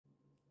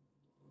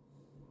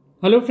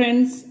Hello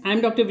friends, I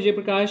am Dr. Vijay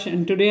Prakash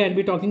and today I'll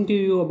be talking to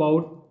you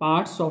about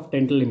parts of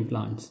dental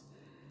implants.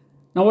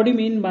 Now what do you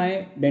mean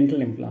by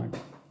dental implant?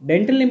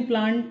 Dental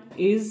implant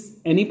is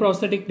any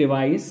prosthetic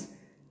device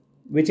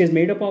which is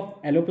made up of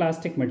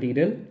alloplastic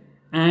material,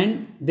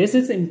 and this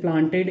is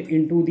implanted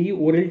into the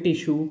oral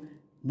tissue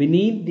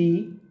beneath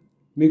the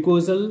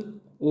mucosal,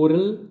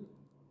 oral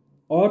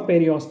or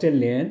periosteal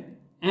layer,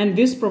 and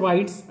this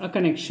provides a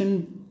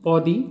connection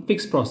for the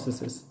fixed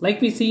prosthesis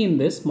like we see in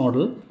this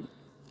model.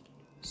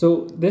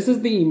 So this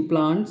is the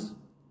implants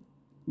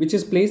which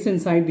is placed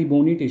inside the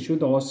bony tissue,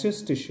 the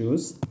osseous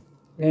tissues,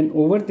 and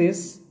over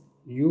this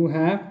you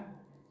have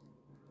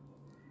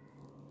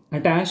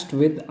attached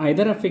with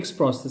either a fixed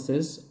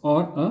prosthesis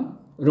or a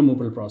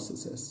removable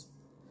prosthesis.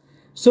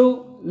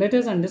 So let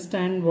us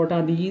understand what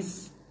are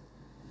these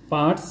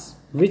parts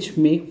which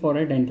make for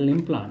a dental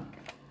implant.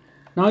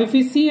 Now if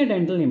we see a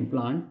dental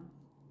implant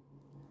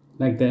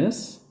like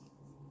this,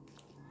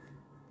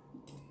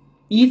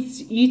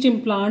 each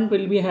implant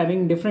will be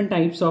having different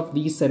types of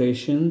these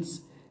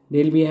serrations.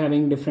 They'll be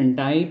having different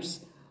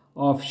types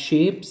of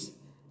shapes.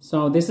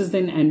 So this is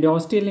an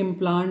endosteal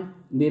implant.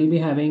 They'll be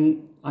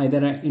having either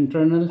an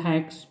internal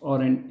hex or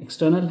an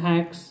external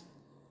hex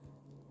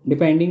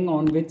depending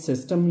on which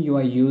system you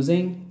are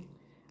using,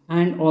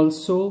 and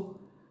also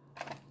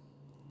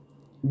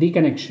the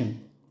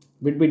connection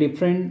will be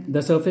different.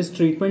 The surface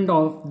treatment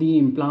of the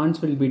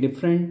implants will be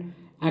different.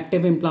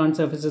 Active implant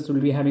surfaces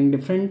will be having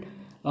different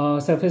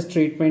surface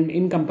treatment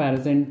in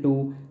comparison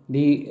to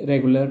the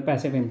regular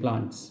passive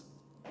implants.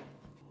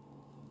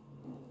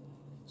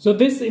 So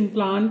this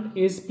implant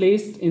is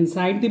placed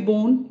inside the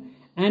bone,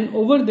 and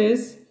over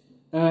this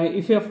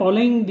if you are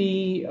following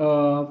the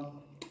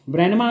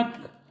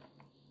Brennemark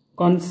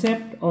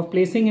concept of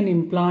placing an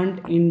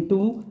implant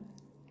into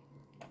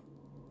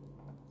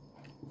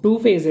two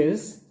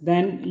phases,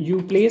 then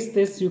you place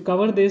this, you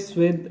cover this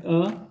with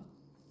a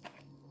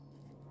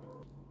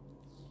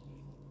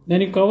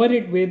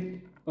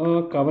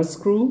cover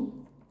screw.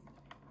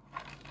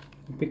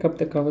 Pick up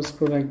the cover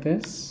screw like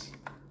this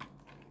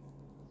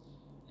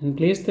and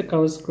place the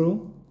cover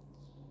screw,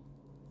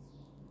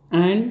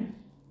 and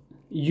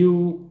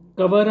you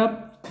cover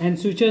up and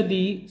suture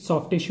the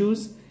soft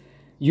tissues.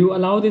 You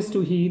allow this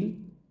to heal,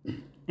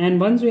 and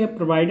once we have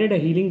provided a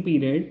healing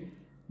period,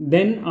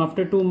 then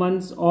after 2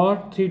 months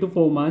or 3 to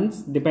 4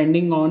 months,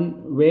 depending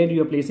on where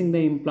you are placing the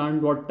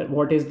implant,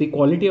 what is the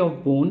quality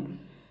of bone,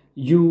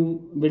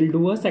 you will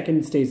do a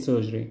second stage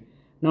surgery.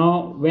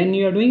 Now when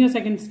you are doing a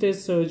second stage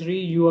surgery,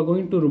 you are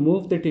going to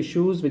remove the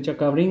tissues which are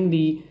covering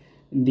the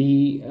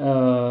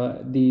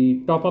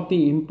top of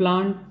the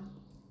implant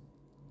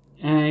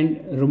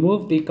and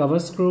remove the cover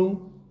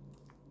screw.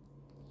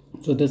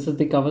 So this is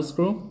the cover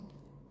screw,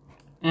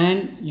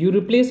 and you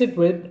replace it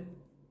with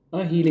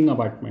a healing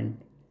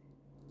abutment.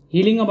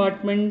 Healing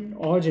abutment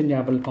or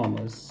gingival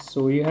formers.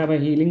 So you have a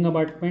healing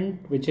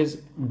abutment which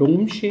is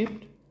dome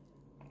shaped.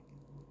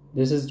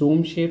 This is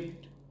dome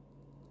shaped,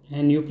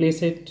 and you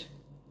place it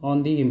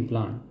on the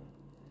implant.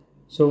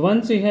 So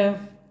once you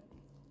have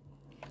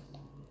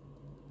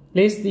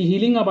placed the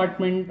healing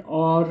abutment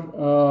or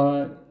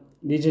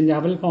the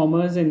gingival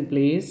formers in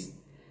place,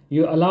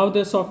 you allow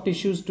the soft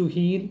tissues to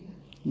heal.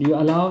 You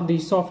allow the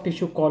soft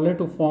tissue collar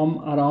to form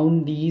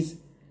around these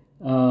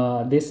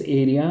this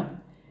area,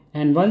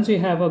 and once you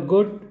have a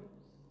good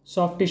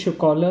soft tissue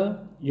collar,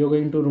 you're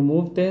going to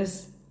remove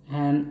this,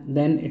 and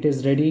then it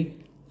is ready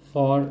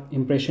for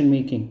impression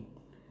making.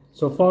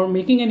 So for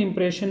making an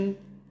impression,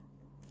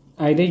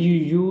 either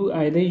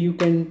you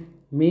can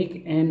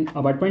make an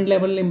abutment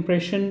level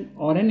impression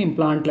or an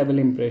implant level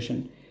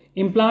impression.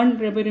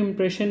 Implant level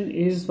impression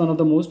is one of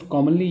the most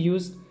commonly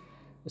used,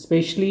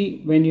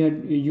 especially when you are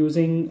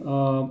using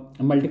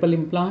multiple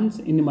implants.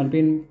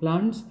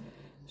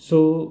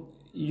 So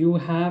you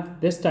have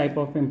this type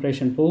of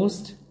impression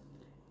post,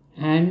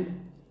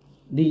 and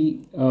the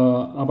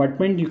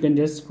abutment, you can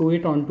just screw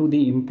it onto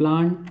the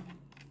implant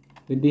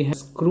with the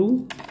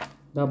screw,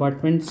 the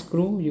abutment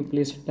screw. You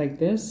place it like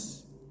this,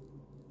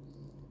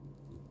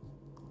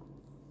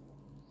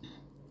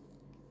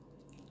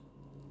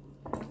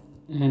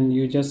 and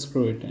you just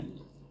screw it in.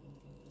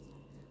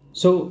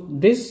 So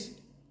this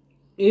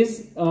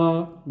is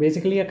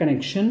basically a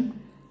connection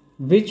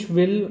which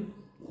will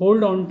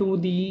hold on to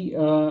the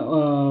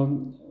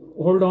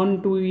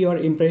your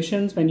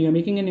impressions. When you are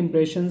making an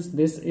impressions,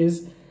 this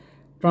is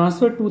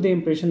transferred to the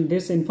impression.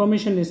 This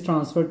information is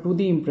transferred to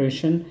the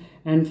impression,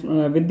 and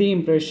with the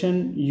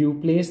impression you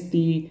place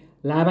the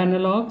lab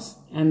analogues,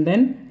 and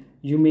then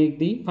you make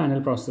the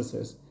final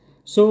prosthesis.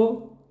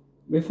 So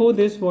before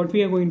this, what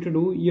we are going to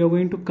do, you are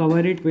going to cover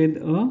it with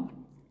a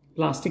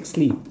plastic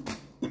sleeve.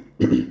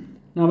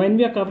 Now when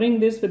we are covering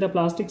this with a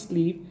plastic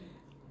sleeve,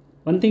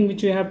 one thing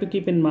which you have to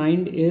keep in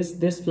mind is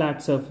this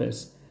flat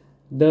surface.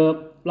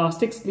 The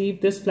plastic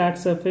sleeve, this flat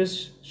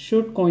surface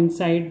should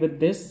coincide with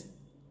this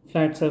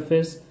flat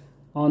surface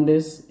on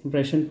this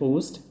impression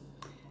post,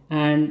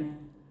 and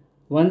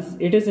once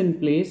it is in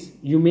place,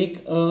 you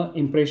make a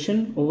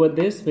impression over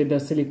this with a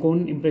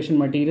silicone impression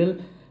material,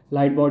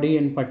 light body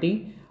and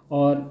putty,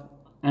 or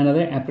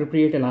another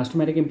appropriate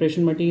elastomeric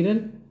impression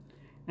material.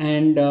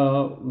 And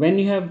when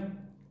you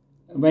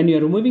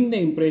are removing the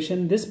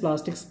impression, this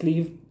plastic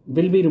sleeve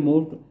will be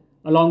removed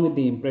along with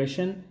the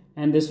impression,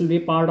 and this will be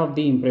part of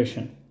the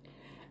impression.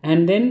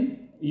 And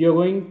then you're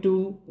going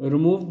to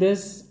remove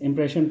this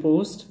impression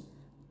post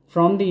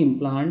from the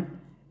implant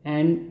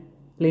and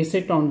place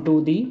it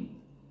onto the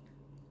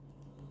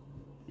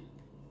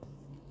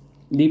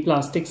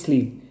plastic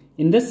sleeve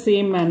in the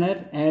same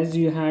manner as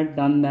you had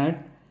done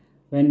that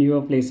when you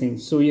were placing.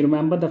 So you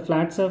remember the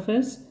flat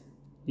surface,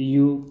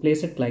 you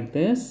place it like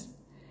this,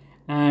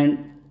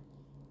 and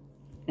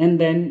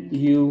then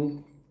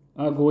you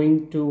are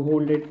going to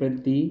hold it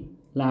with the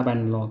lab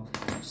analog.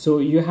 So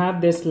you have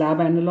this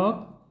lab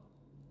analog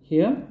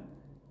here.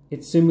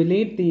 It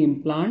simulates the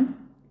implant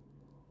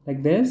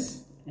like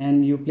this,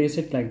 and you place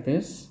it like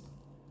this.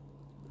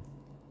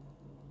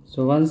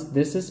 So once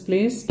this is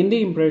placed in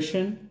the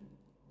impression,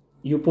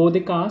 you pour the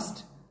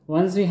cast.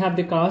 Once you have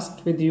the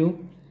cast with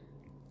you,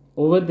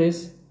 over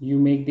this you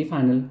make the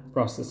final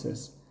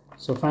prosthesis.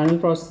 So final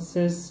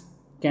prosthesis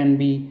can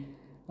be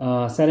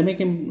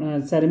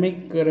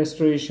ceramic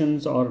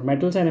restorations, or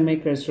metal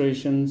ceramic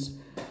restorations,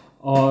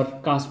 or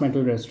cast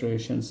metal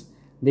restorations.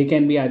 They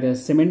can be either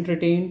cement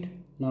retained.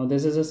 Now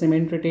this is a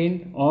cement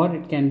retained, or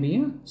it can be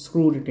a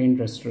screw retained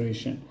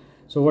restoration.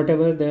 So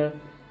whatever the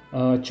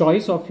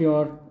choice of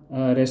your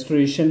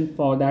restoration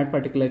for that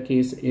particular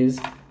case is,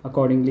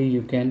 accordingly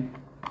you can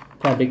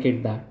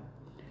fabricate that.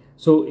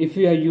 So if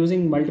you are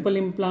using multiple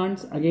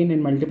implants, again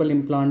in multiple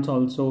implants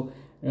also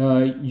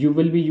you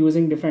will be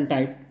using different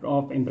type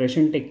of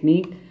impression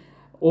technique.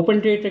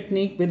 Open tray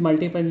technique with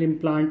multiple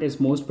implant is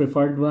most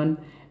preferred one,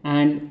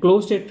 and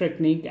closed tray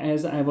technique,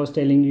 as I was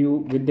telling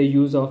you, with the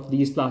use of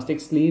these plastic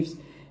sleeves,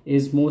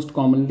 is most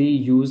commonly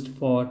used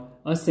for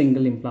a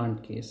single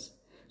implant case.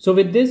 So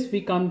with this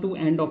we come to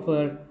end of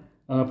our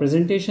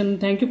presentation.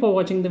 Thank you for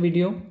watching the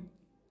video.